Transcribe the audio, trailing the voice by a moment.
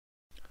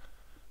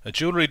A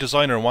jewellery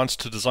designer wants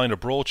to design a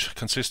brooch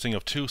consisting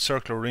of two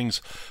circular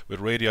rings with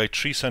radii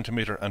 3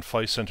 cm and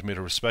 5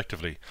 cm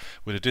respectively,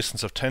 with a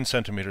distance of 10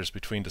 cm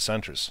between the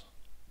centres.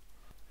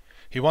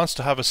 He wants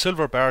to have a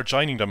silver bar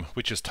joining them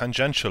which is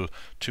tangential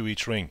to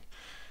each ring.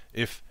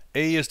 If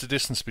A is the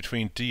distance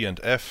between D and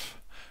F,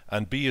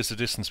 and B is the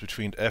distance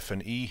between F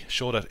and E,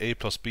 show that A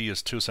plus B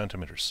is 2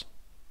 cm.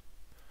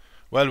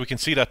 Well, we can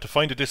see that to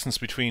find the distance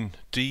between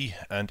D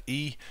and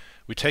E,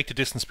 we take the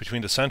distance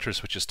between the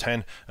centres, which is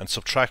 10, and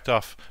subtract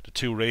off the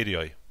two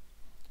radii,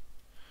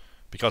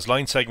 because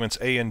line segments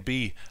A and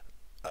B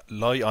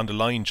lie on the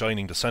line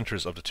joining the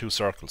centres of the two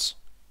circles.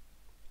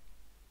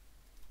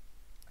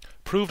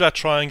 Prove that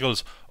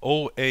triangles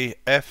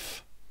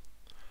OAF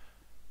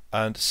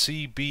and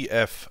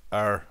CBF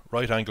are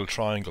right-angled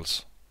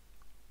triangles.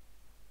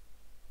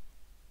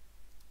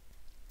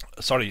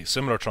 Sorry,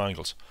 similar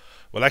triangles.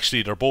 Well,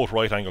 actually, they're both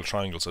right-angled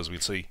triangles, as we'll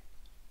see.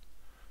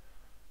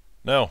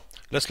 Now,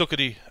 let's look at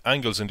the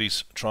angles in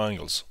these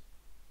triangles.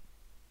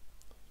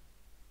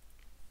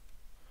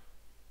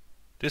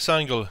 This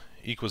angle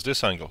equals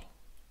this angle,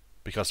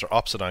 because they're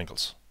opposite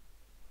angles.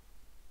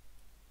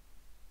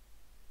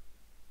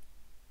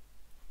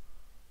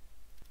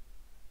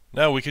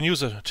 Now we can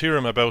use a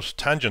theorem about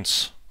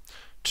tangents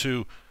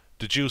to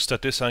deduce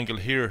that this angle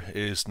here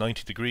is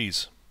 90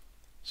 degrees.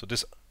 So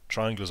this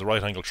triangle is a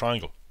right-angled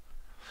triangle.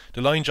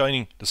 The line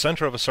joining the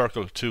centre of a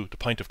circle to the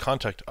point of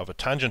contact of a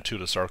tangent to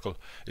the circle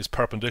is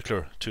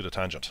perpendicular to the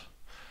tangent.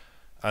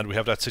 And we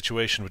have that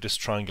situation with this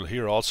triangle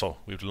here also.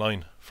 We have the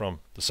line from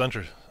the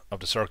centre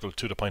of the circle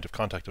to the point of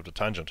contact of the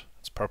tangent.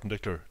 It's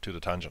perpendicular to the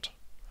tangent.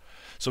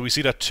 So we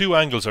see that two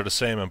angles are the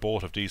same in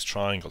both of these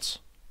triangles.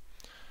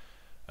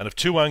 And if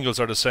two angles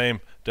are the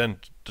same, then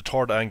the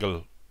third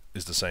angle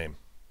is the same,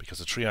 because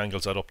the three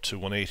angles add up to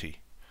 180.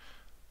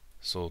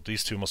 So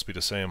these two must be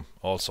the same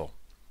also.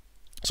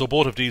 So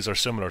both of these are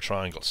similar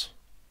triangles.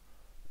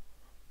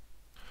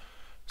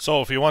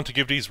 So if you want to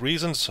give these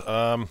reasons,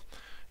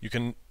 you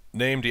can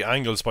name the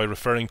angles by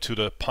referring to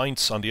the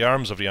points on the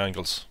arms of the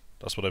angles.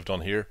 That's what I've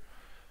done here.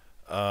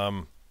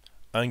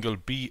 Angle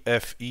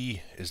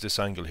BFE is this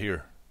angle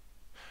here.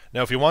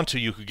 Now if you want to,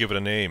 you could give it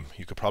a name.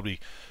 You could probably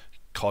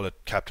call it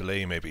capital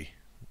A maybe.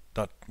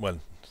 Not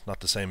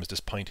the same as this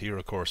point here,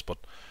 of course, but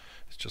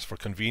it's just for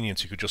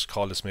convenience. You could just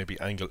call this maybe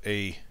angle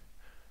A,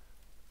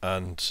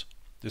 and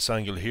this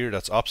angle here,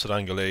 that's opposite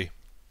angle A,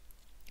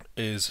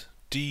 is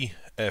DFA.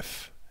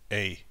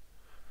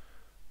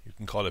 You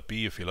can call it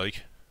B if you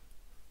like.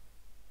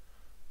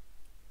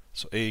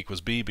 So A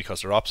equals B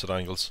because they're opposite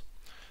angles.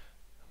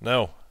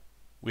 Now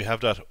we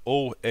have that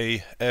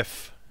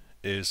OAF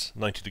is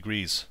 90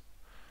 degrees.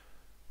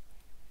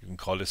 You can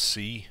call this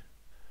C.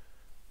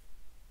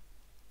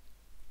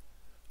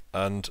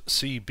 And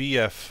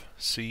CBF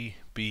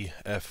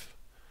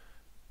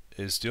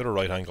is the other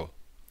right angle.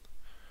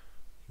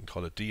 You can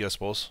call it D, I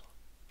suppose.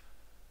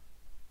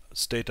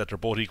 State that they're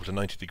both equal to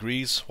 90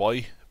 degrees.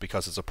 Why?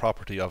 Because it's a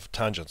property of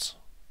tangents.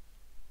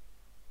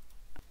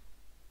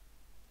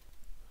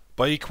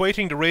 By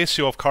equating the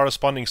ratio of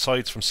corresponding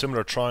sides from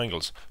similar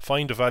triangles,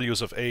 find the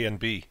values of A and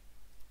B.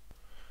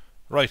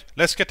 Right,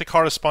 let's get the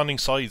corresponding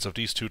sides of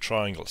these two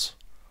triangles.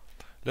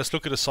 Let's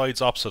look at the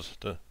sides opposite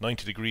the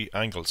 90-degree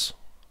angles.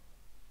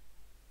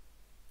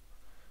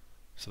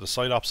 So the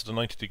side opposite the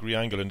 90-degree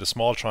angle in the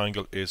small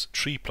triangle is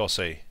 3 plus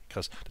A,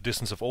 because the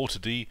distance of O to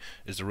D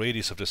is the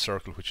radius of this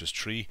circle, which is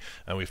 3,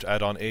 and we have to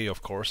add on A,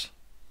 of course.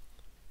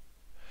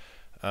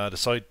 The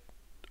side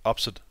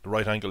opposite the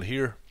right angle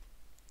here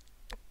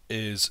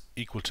is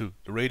equal to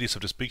the radius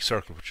of this big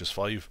circle, which is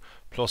 5,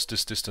 plus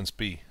this distance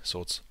B,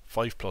 so it's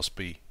 5 plus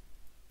B.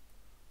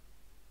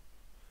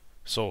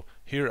 So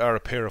here are a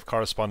pair of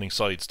corresponding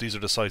sides. These are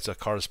the sides that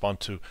correspond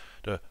to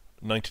the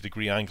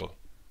 90-degree angle.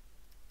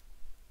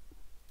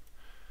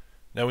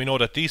 Now we know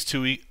that these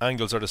two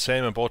angles are the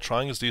same in both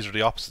triangles. These are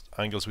the opposite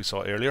angles we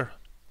saw earlier.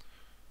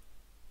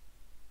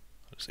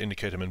 I'll just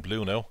indicate them in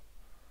blue now.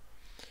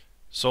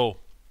 So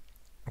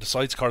the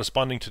sides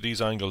corresponding to these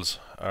angles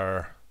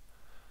are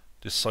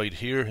this side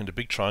here in the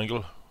big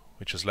triangle,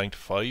 which is length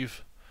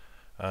 5,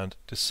 and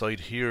this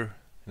side here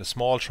in the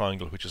small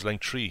triangle, which is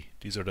length 3.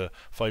 These are the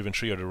 5 and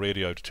 3 are the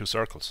radii of the two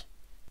circles.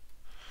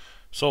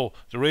 So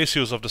the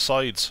ratios of the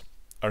sides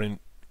are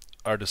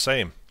the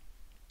same.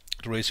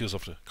 The ratios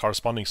of the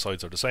corresponding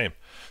sides are the same.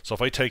 So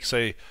if I take,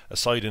 say, a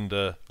side in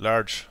the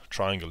large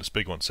triangle, this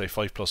big one, say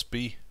 5 plus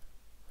B,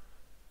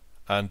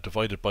 and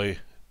divide it by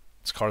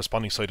its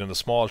corresponding side in the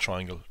small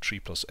triangle,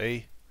 3 plus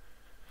A,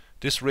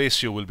 this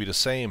ratio will be the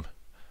same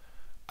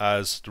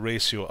as the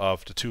ratio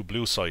of the two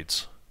blue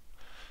sides.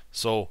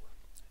 So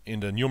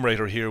in the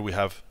numerator here we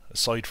have a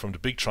side from the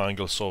big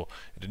triangle, so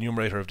in the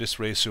numerator of this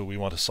ratio we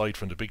want a side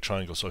from the big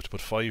triangle, so I have to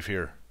put 5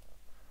 here.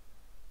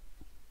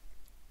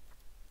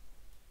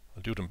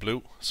 I'll do it in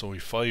blue, so we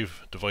have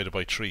 5 divided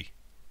by 3.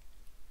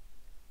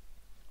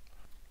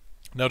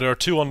 Now there are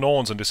two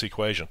unknowns in this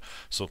equation,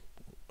 so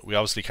we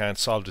obviously can't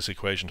solve this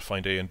equation to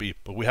find A and B,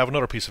 but we have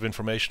another piece of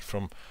information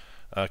from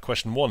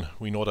question 1.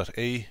 We know that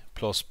A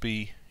plus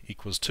B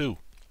equals 2.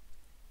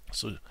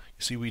 So you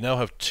You see, we now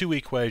have two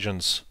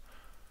equations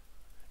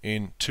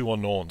in two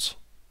unknowns.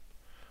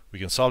 We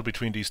can solve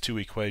between these two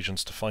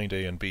equations to find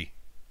a and b.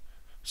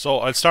 So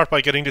I'll start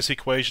by getting this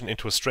equation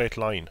into a straight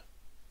line.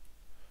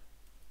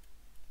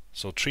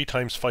 So 3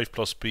 times 5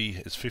 plus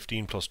b is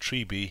 15 plus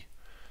 3b,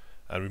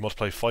 and we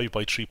multiply 5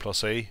 by 3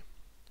 plus a,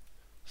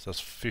 so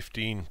that's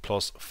 15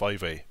 plus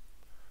 5a.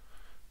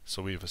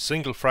 So we have a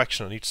single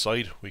fraction on each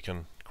side, we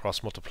can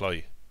cross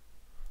multiply.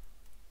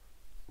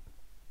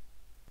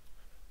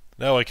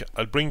 Now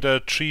I'll bring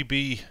the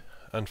 3b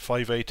and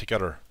 5a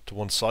together to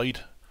one side,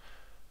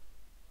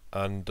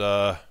 and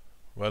well,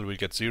 we'll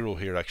get 0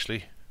 here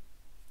actually.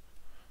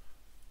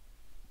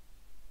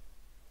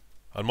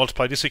 I'll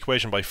multiply this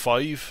equation by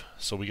 5,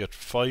 so we get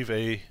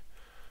 5a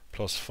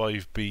plus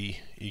 5b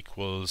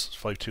equals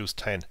 5 2's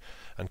 10,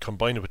 and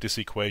combine it with this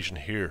equation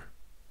here.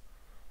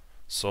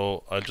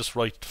 So I'll just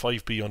write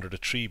 5b under the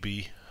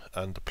 3b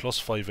and the plus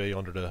 5a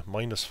under the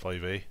minus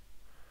 5a,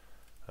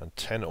 and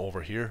 10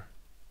 over here.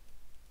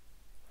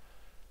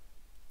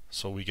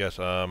 So we get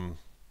 5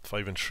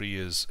 and 3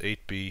 is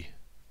 8b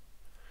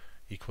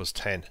equals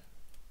 10.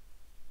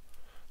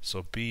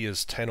 So b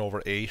is 10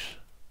 over 8,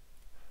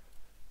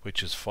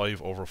 which is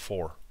 5 over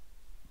 4.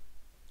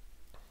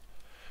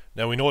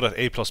 Now we know that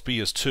a plus b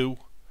is 2,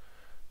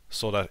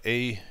 so that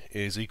a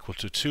is equal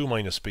to 2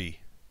 minus b.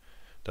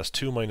 That's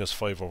 2 minus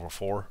 5 over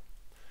 4.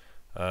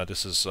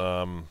 This is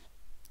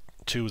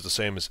 2 is the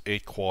same as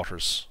 8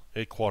 quarters.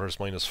 8 quarters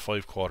minus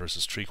 5 quarters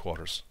is 3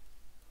 quarters.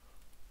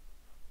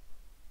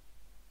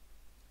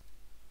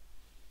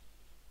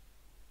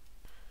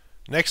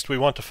 Next we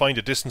want to find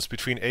the distance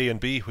between a and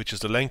b, which is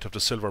the length of the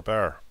silver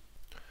bar.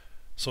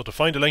 So to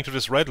find the length of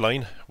this red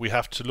line, we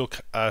have to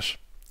look at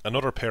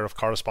another pair of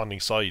corresponding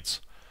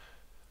sides.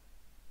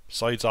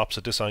 Sides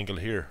opposite this angle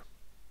here.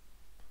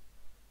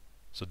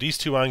 So these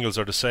two angles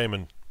are the same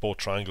in both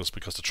triangles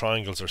because the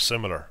triangles are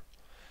similar,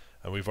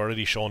 and we've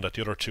already shown that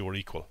the other two are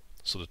equal.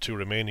 So the two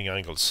remaining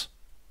angles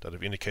that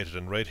I've indicated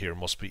in red here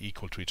must be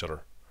equal to each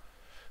other.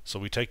 So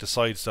we take the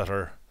sides that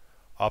are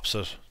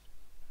opposite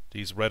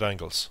these red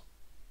angles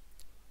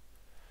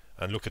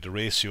and look at the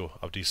ratio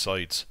of these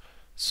sides.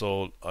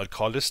 So I'll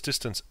call this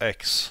distance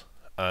x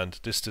and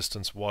this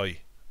distance y.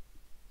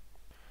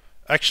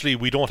 Actually,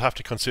 we don't have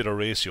to consider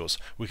ratios.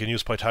 We can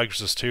use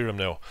Pythagoras' theorem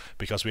now,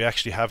 because we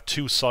actually have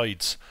two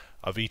sides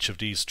of each of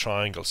these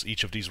triangles,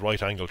 each of these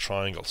right angle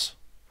triangles.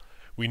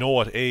 We know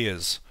what a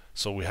is,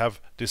 so we have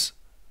this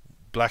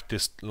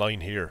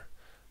line here.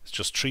 It's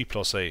just 3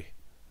 plus a.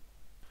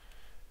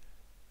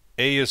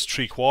 A is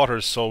 3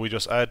 quarters, so we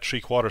just add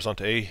 3 quarters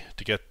onto a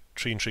to get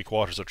 3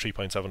 3/4 or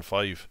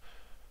 3.75.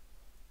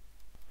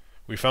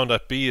 We found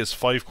that b is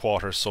 5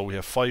 quarters, so we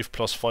have 5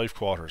 plus 5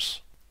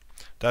 quarters.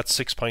 That's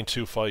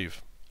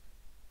 6.25.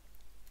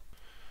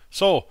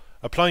 So,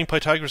 applying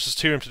Pythagoras'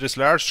 theorem to this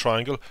large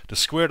triangle, the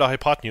square of the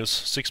hypotenuse,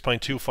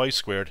 6.25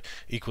 squared,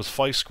 equals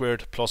 5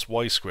 squared plus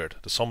y squared,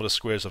 the sum of the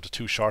squares of the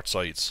two short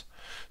sides.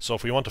 So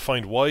if we want to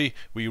find y,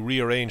 we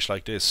rearrange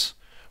like this.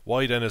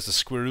 Y then is the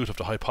square root of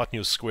the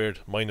hypotenuse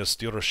squared minus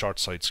the other short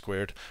side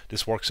squared.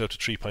 This works out to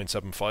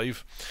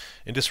 3.75.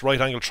 In this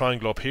right angle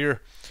triangle up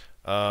here,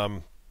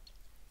 the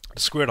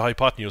square of the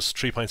hypotenuse,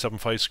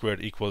 3.75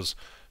 squared, equals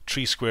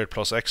 3 squared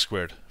plus x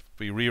squared. If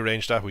we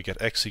rearrange that, we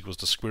get x equals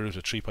the square root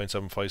of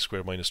 3.75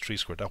 squared minus 3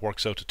 squared. That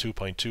works out to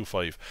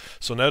 2.25.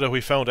 So now that we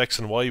found x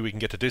and y, we can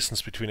get the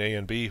distance between a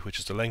and b, which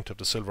is the length of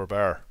the silver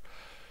bar.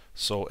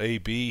 So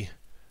ab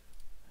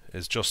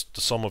is just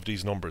the sum of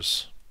these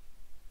numbers.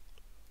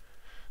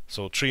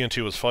 So 3 and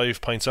 2 is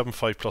 5,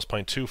 0.75 plus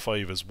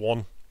 0.25 is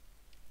 1.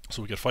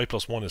 So we get 5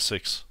 plus 1 is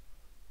 6.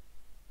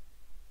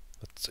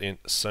 That's in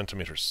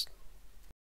centimeters.